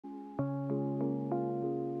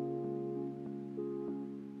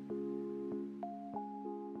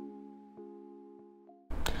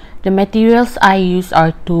The materials I use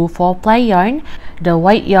are two 4-ply yarn. The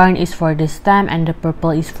white yarn is for the stem and the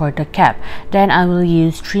purple is for the cap. Then I will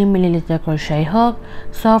use 3mm crochet hook.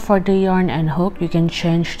 So for the yarn and hook, you can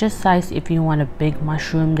change the size. If you want a big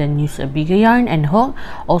mushroom, then use a bigger yarn and hook.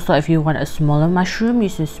 Also, if you want a smaller mushroom,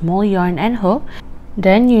 use a small yarn and hook.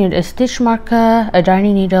 Then you need a stitch marker, a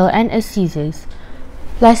darning needle, and a scissors.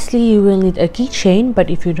 Lastly, you will need a keychain,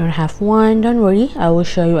 but if you don't have one, don't worry. I will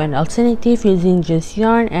show you an alternative using just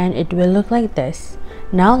yarn and it will look like this.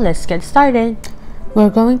 Now let's get started. We're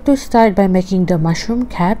going to start by making the mushroom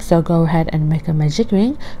cap, so go ahead and make a magic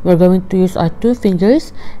ring. We're going to use our 2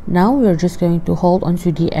 fingers. Now we're just going to hold onto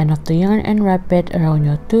the end of the yarn and wrap it around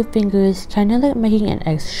your 2 fingers, kind of like making an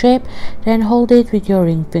X shape. Then hold it with your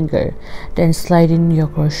ring finger. Then slide in your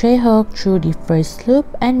crochet hook through the first loop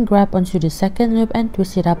and grab onto the second loop and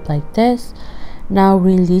twist it up like this. Now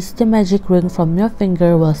release the magic ring from your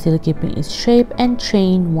finger while still keeping its shape and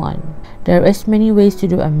chain 1. There is many ways to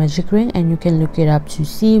do a magic ring and you can look it up to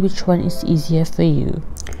see which one is easier for you.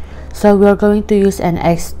 So we're going to use an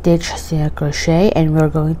X stitch single crochet and we're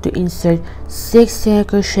going to insert 6 single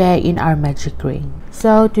crochet in our magic ring.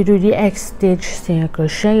 So to do the X stitch single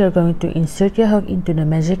crochet, you're going to insert your hook into the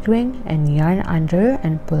magic ring and yarn under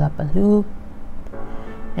and pull up a loop.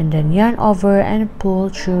 And then yarn over and pull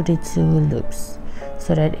through the 2 loops.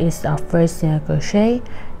 So that is our first single crochet.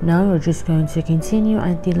 Now you're just going to continue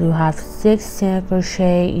until you have 6 single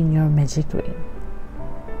crochet in your magic ring.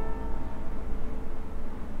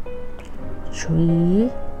 3,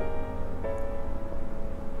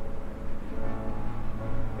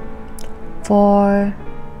 4,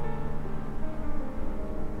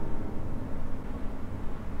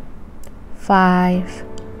 5,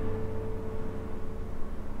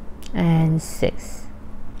 and 6.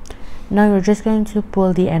 Now you're just going to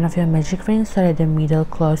pull the end of your magic ring so that the middle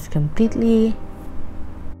closes completely.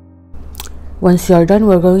 Once you're done,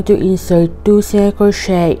 we're going to insert 2 single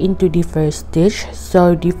crochet into the first stitch.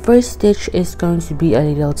 So the first stitch is going to be a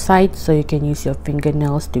little tight, so you can use your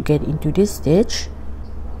fingernails to get into this stitch.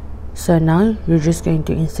 So now you're just going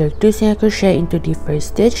to insert 2 single crochet into the first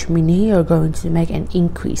stitch, meaning you're going to make an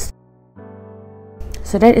increase.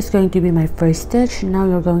 So that is going to be my first stitch. Now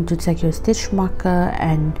you're going to take your stitch marker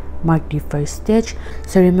and mark the first stitch.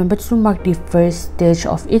 So remember to mark the first stitch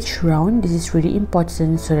of each round. This is really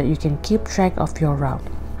important so that you can keep track of your round.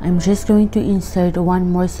 I'm just going to insert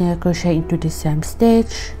 1 more single crochet into the same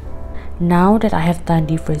stitch. Now that I have done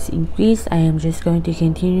the first increase, I am just going to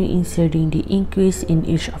continue inserting the increase in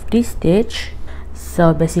each of these stitch.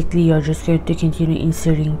 So basically you're just going to continue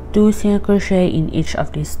inserting 2 single crochet in each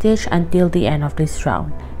of these stitch until the end of this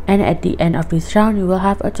round. And at the end of this round, you will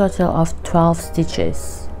have a total of 12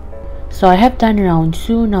 stitches. So I have done round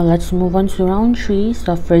 2. Now let's move on to round 3.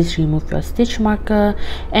 So first remove your stitch marker,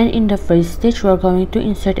 and in the first stitch we're going to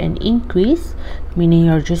insert an increase, meaning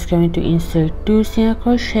you're just going to insert 2 single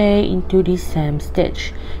crochet into the same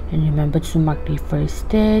stitch. And remember to mark the first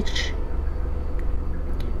stitch.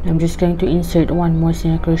 I'm just going to insert 1 more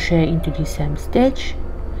single crochet into the same stitch,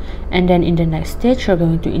 and then in the next stitch you're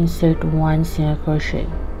going to insert 1 single crochet.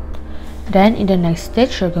 Then in the next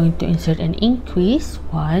stitch you're going to insert an increase,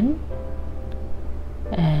 1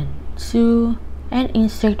 and 2, and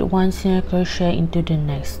insert 1 single crochet into the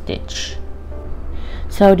next stitch.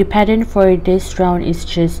 So the pattern for this round is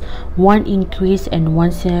just 1 increase and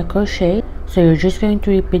 1 single crochet. So you're just going to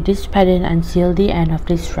repeat this pattern until the end of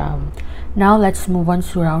this round. Now let's move on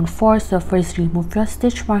to round 4. So first remove your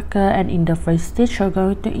stitch marker, and in the first stitch you're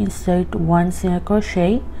going to insert 1 single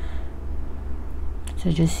crochet.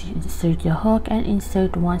 So just insert your hook and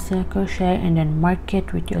insert 1 single crochet and then mark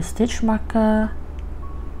it with your stitch marker.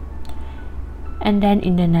 And then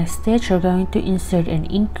in the next stitch you're going to insert an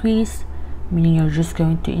increase, meaning you're just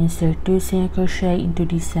going to insert 2 single crochet into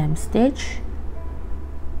the same stitch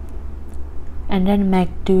and then make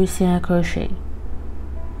 2 single crochet.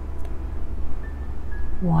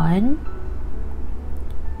 1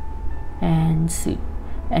 and 2,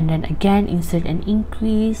 and then again insert an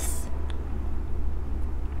increase,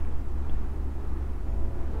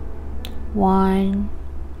 1,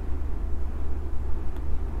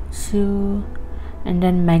 2, and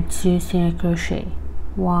then make 2 single crochet,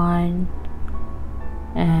 1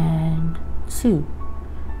 and 2,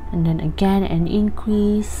 and then again an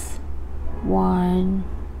increase, 1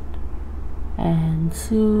 and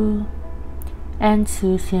 2 and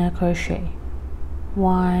 2 single crochet,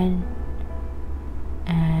 1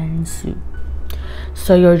 and 2.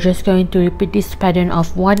 So you're just going to repeat this pattern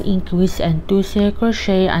of 1 increase and 2 single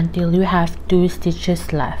crochet until you have 2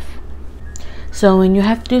 stitches left. So when you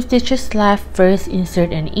have 2 stitches left, first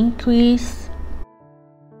insert an increase,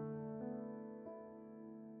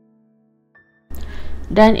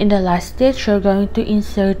 Then in the last stitch, you're going to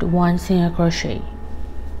insert 1 single crochet.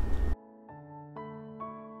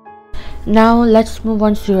 Now let's move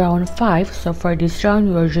on to round 5. So for this round,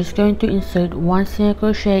 you are just going to insert 1 single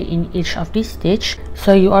crochet in each of these stitch.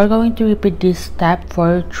 So you are going to repeat this step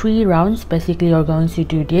for 3 rounds. Basically, you're going to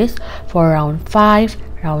do this for round 5,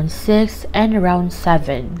 round 6, and round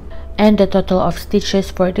 7. And the total of stitches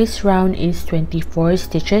for this round is 24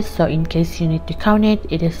 stitches. So in case you need to count it,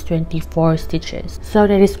 it is 24 stitches. So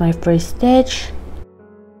that is my first stitch.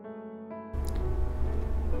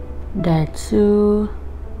 Then 2,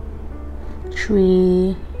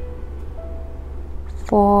 3,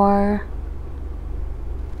 4,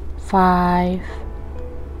 5,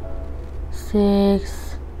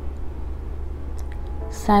 6,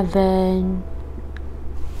 7,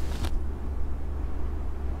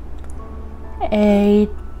 8,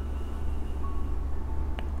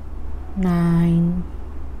 9,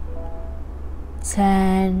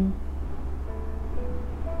 10,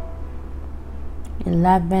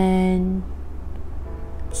 11,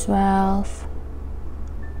 12,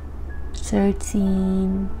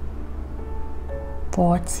 13,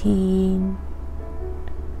 14,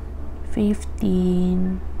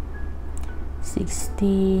 15,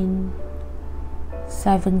 16,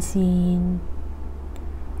 17,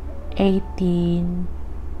 18,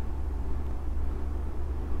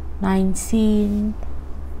 19,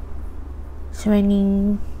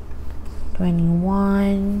 20,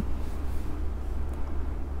 21,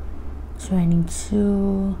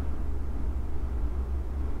 22,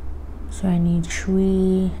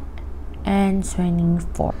 23, and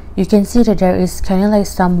 24. You can see that there is kind of like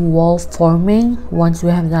some wall forming once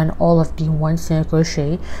we have done all of the 1 single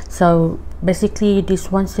crochet. So basically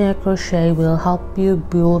this 1 single crochet will help you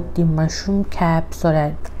build the mushroom cap so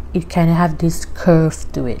that it kind of have this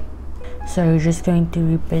curve to it. So you're just going to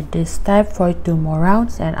repeat this step for 2 more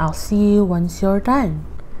rounds, and I'll see you once you're done.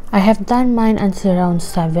 I have done mine until round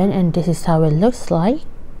 7, and this is how it looks like.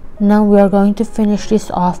 Now we are going to finish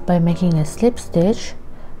this off by making a slip stitch.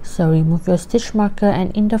 So remove your stitch marker,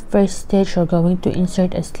 and in the first stitch you're going to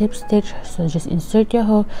insert a slip stitch. So just insert your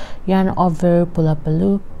hook, yarn over, pull up a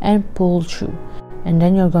loop, and pull through. And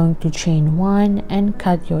then you're going to chain 1 and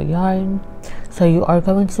cut your yarn. So you are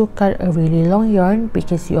going to cut a really long yarn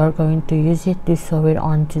because you are going to use it to sew it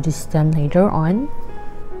onto the stem later on.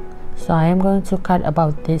 So I am going to cut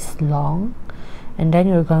about this long, and then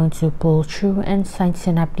you're going to pull through and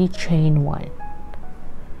tighten up the chain 1.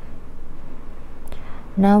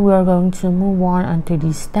 Now we are going to move on onto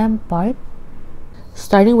the stem part.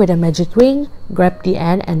 Starting with a magic ring, grab the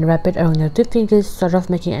end and wrap it around your 2 fingers, sort of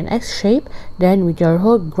making an X shape. Then with your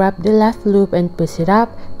hook, grab the left loop and twist it up,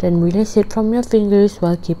 then release it from your fingers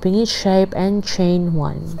while keeping its shape and chain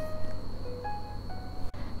 1.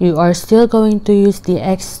 You are still going to use the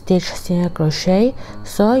X stitch single crochet,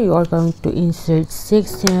 so you are going to insert 6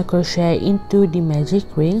 single crochet into the magic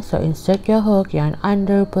ring. So insert your hook, yarn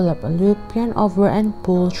under, pull up a loop, yarn over, and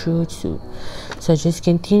pull through 2. So just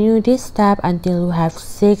continue this step until you have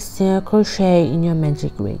 6 single crochet in your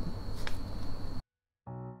magic ring.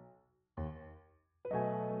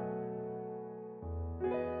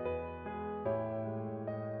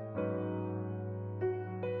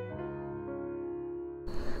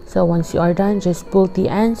 So once you are done, just pull the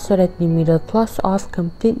end so that the middle closes off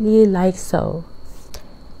completely like so.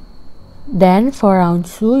 Then for round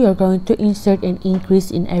 2, you're going to insert an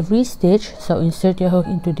increase in every stitch. So insert your hook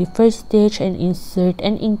into the first stitch and insert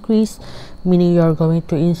an increase, meaning you're going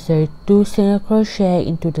to insert 2 single crochet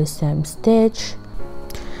into the same stitch.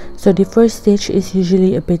 So the first stitch is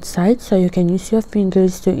usually a bit tight, so you can use your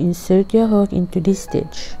fingers to insert your hook into this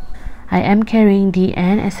stitch. I am carrying the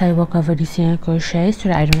end as I walk over the single crochet so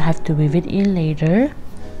that I don't have to weave it in later.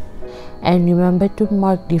 And remember to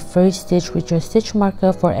mark the first stitch with your stitch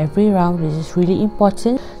marker for every round. This is really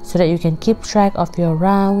important so that you can keep track of your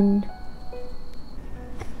round.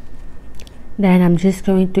 Then I'm just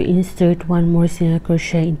going to insert 1 more single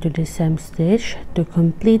crochet into the same stitch to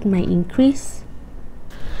complete my increase.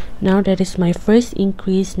 Now that is my first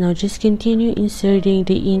increase. Now just continue inserting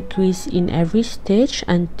the increase in every stitch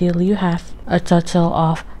until you have a total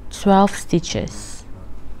of 12 stitches.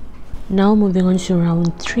 Now moving on to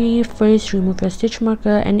round 3. First, remove your stitch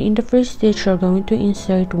marker, and in the first stitch you're going to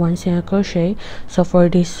insert 1 single crochet. So for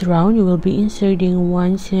this round you will be inserting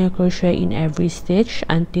 1 single crochet in every stitch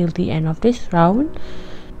until the end of this round.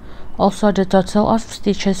 Also, the total of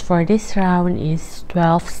stitches for this round is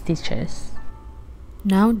 12 stitches.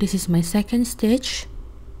 Now this is my second stitch.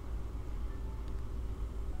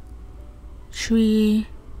 3,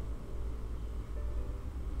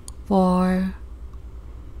 4,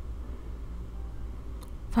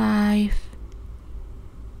 5,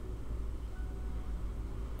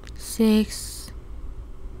 6,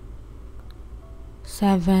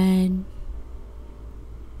 7,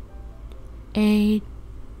 8,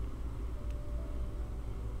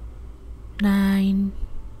 9,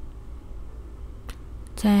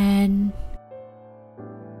 10,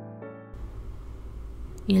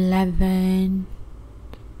 11,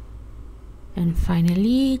 and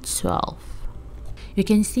finally 12. You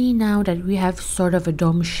can see now that we have sort of a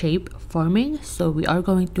dome shape forming, so we are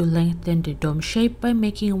going to lengthen the dome shape by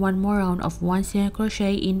making one more round of 1 single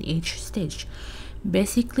crochet in each stitch.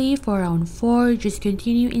 Basically, for round 4, just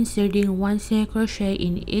continue inserting 1 single crochet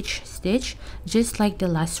in each stitch, just like the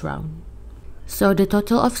last round. So the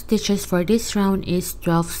total of stitches for this round is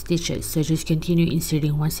 12 stitches, so just continue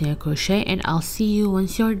inserting 1 single crochet and I'll see you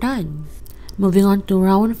once you're done. Moving on to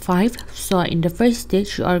round 5, so in the first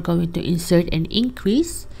stitch you are going to insert an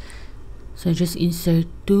increase, so just insert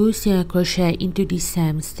 2 single crochet into the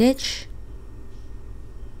same stitch,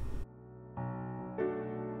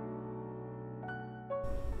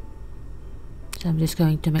 so I'm just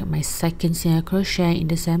going to make my second single crochet in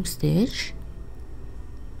the same stitch,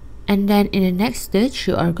 and then in the next stitch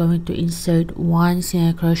you are going to insert 1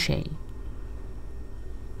 single crochet.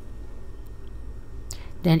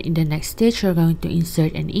 Then in the next stitch you're going to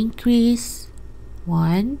insert an increase,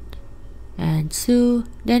 1 and 2,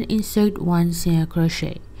 then insert 1 single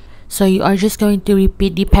crochet. So you are just going to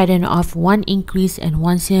repeat the pattern of 1 increase and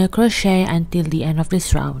 1 single crochet until the end of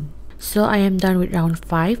this round. So I am done with round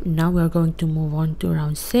 5. Now we are going to move on to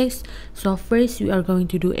round 6. So first we are going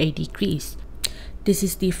to do a decrease. This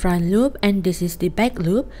is the front loop and this is the back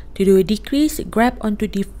loop. To do a decrease, grab onto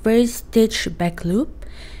the first stitch back loop,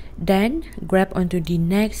 then grab onto the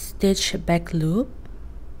next stitch back loop.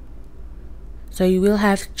 So you will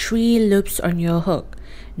have 3 loops on your hook.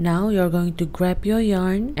 Now you're going to grab your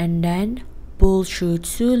yarn and then pull through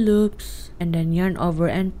 2 loops and then yarn over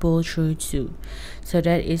and pull through 2. So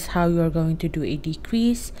that is how you're going to do a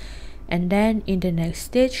decrease. And then in the next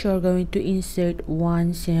stitch you're going to insert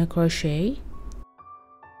 1 single crochet.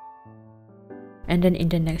 And then in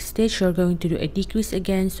the next stitch you're going to do a decrease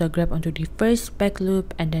again, so grab onto the first back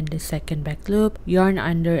loop and then the second back loop, yarn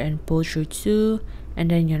under and pull through 2,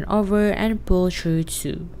 and then yarn over and pull through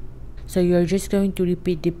 2. So you're just going to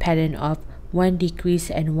repeat the pattern of 1 decrease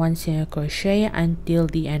and 1 single crochet until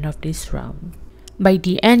the end of this round. By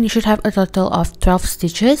the end you should have a total of 12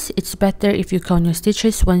 stitches. It's better if you count your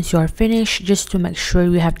stitches once you are finished, just to make sure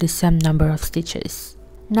you have the same number of stitches.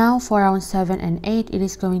 Now for round 7 and 8, it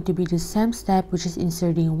is going to be the same step, which is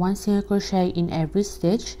inserting 1 single crochet in every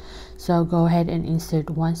stitch. So go ahead and insert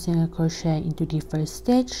 1 single crochet into the first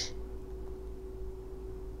stitch.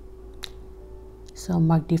 So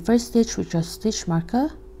mark the first stitch with your stitch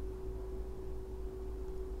marker.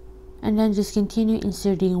 And then just continue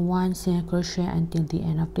inserting 1 single crochet until the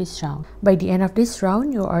end of this round. By the end of this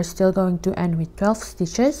round, you are still going to end with 12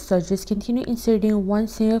 stitches, so just continue inserting 1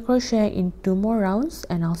 single crochet in 2 more rounds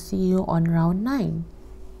and I'll see you on round 9.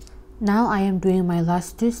 Now I am doing my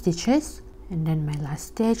last 2 stitches and then my last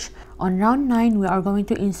stitch. On round 9, we are going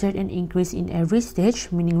to insert an increase in every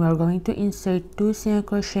stitch, meaning we are going to insert 2 single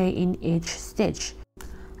crochet in each stitch.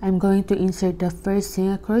 I'm going to insert the first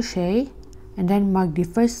single crochet and then mark the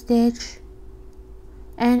first stitch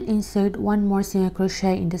and insert 1 more single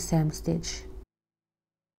crochet in the same stitch.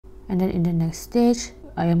 And then in the next stitch,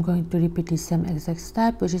 I am going to repeat the same exact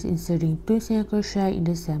step, which is inserting 2 single crochet in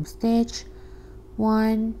the same stitch,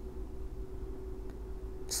 1,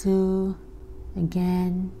 2,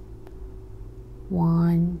 again,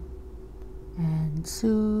 1 and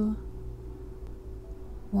 2,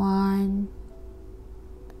 1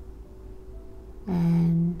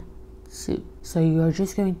 and 2. So you are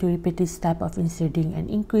just going to repeat this step of inserting an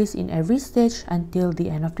increase in every stitch until the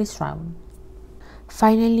end of this round.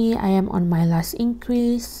 Finally, I am on my last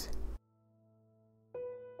increase.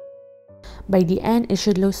 By the end, it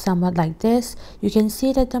should look somewhat like this. You can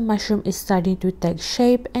see that the mushroom is starting to take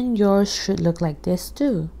shape and yours should look like this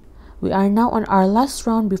too. We are now on our last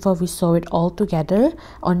round before we sew it all together.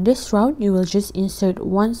 On this round, you will just insert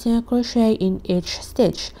 1 single crochet in each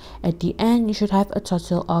stitch. At the end, you should have a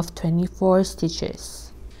total of 24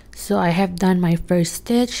 stitches. So I have done my first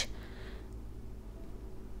stitch,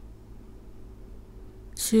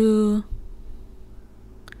 2,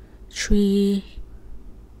 3,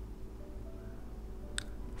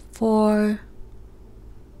 4,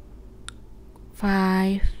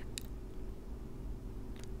 5,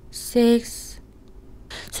 6.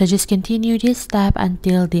 So just continue this step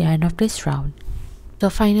until the end of this round. So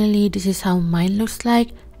finally, this is how mine looks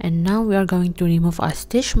like. And now we are going to remove our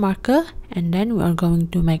stitch marker and then we are going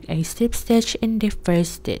to make a slip stitch in the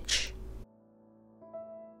first stitch.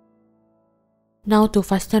 Now to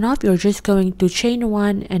fasten off, you're just going to chain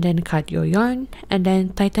 1 and then cut your yarn and then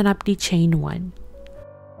tighten up the chain 1.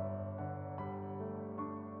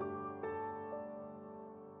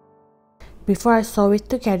 Before I sew it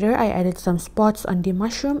together, I added some spots on the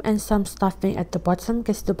mushroom and some stuffing at the bottom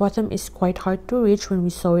because the bottom is quite hard to reach when we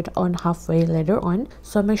sew it on halfway later on.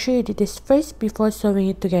 So make sure you do this first before sewing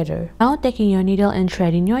it together. Now taking your needle and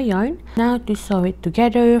threading your yarn. Now to sew it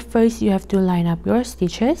together, first you have to line up your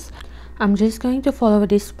stitches. I'm just going to follow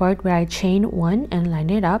this part where I chain 1 and line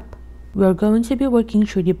it up. We're going to be working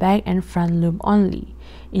through the back and front loop only.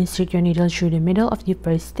 Insert your needle through the middle of the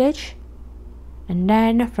first stitch. And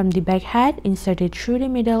then from the back head, insert it through the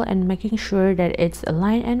middle and making sure that it's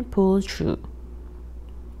aligned and pull through.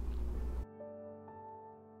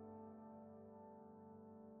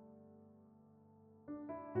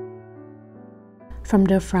 From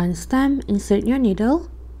the front stem, insert your needle.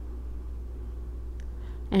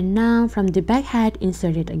 And now from the back head,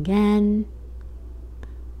 insert it again.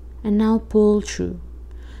 And now pull through.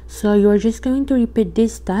 So you're just going to repeat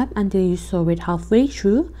this step until you sew it halfway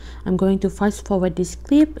through. I'm going to fast forward this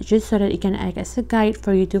clip just so that it can act as a guide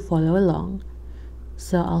for you to follow along.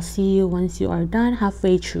 So I'll see you once you are done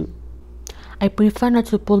halfway through. I prefer not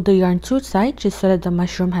to pull the yarn too tight just so that the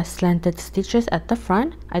mushroom has slanted stitches at the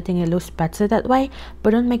front. I think it looks better that way, but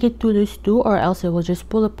don't make it too loose too, or else it will just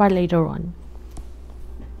pull apart later on.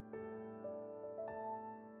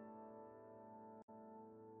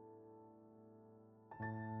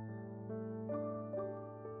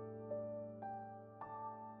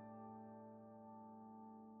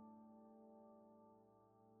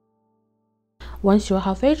 Once you're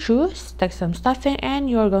halfway through, stack some stuffing and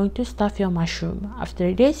you're going to stuff your mushroom.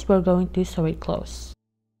 After this, we're going to sew it close.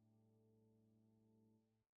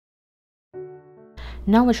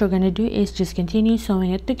 Now what you're going to do is just continue sewing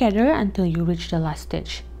it together until you reach the last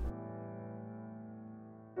stitch.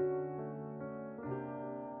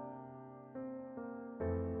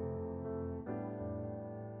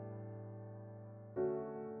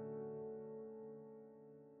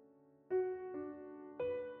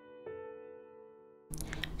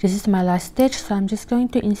 This is my last stitch, so I'm just going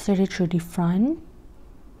to insert it through the front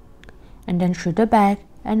and then through the back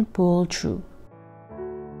and pull through.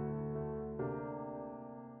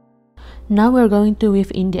 Now we're going to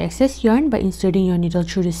weave in the excess yarn by inserting your needle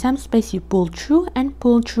through the same space you pulled through and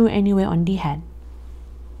pull through anywhere on the head.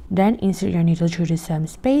 Then insert your needle through the same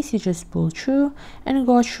space you just pulled through and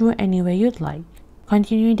go through anywhere you'd like.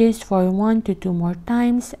 Continue this for 1 to 2 more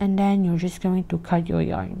times and then you're just going to cut your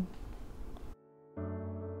yarn.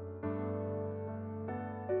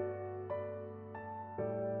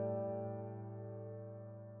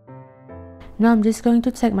 Now I'm just going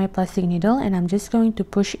to take my plastic needle and I'm just going to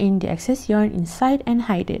push in the excess yarn inside and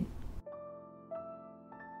hide it.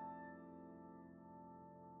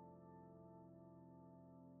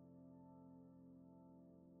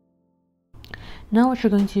 Now what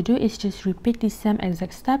you're going to do is just repeat the same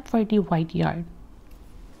exact step for the white yarn.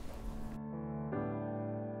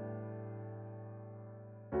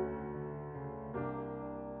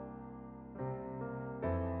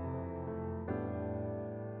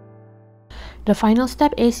 The final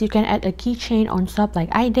step is you can add a keychain on top like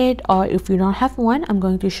I did, or if you don't have one, I'm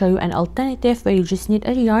going to show you an alternative where you just need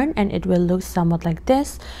a yarn and it will look somewhat like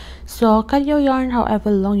this. So cut your yarn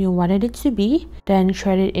however long you wanted it to be, then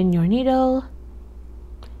thread it in your needle.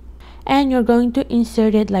 And you're going to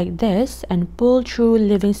insert it like this and pull through,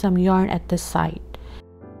 leaving some yarn at the side.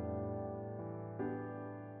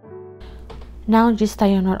 Now just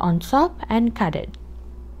tie your knot on top and cut it.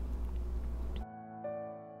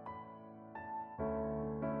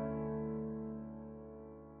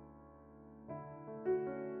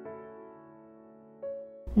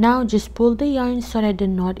 Now just pull the yarn so that the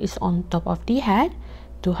knot is on top of the head.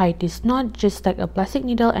 To hide this knot, just take a plastic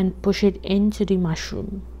needle and push it into the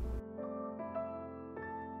mushroom.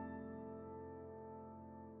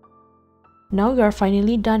 Now you are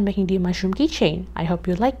finally done making the mushroom keychain. I hope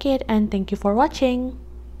you like it and thank you for watching.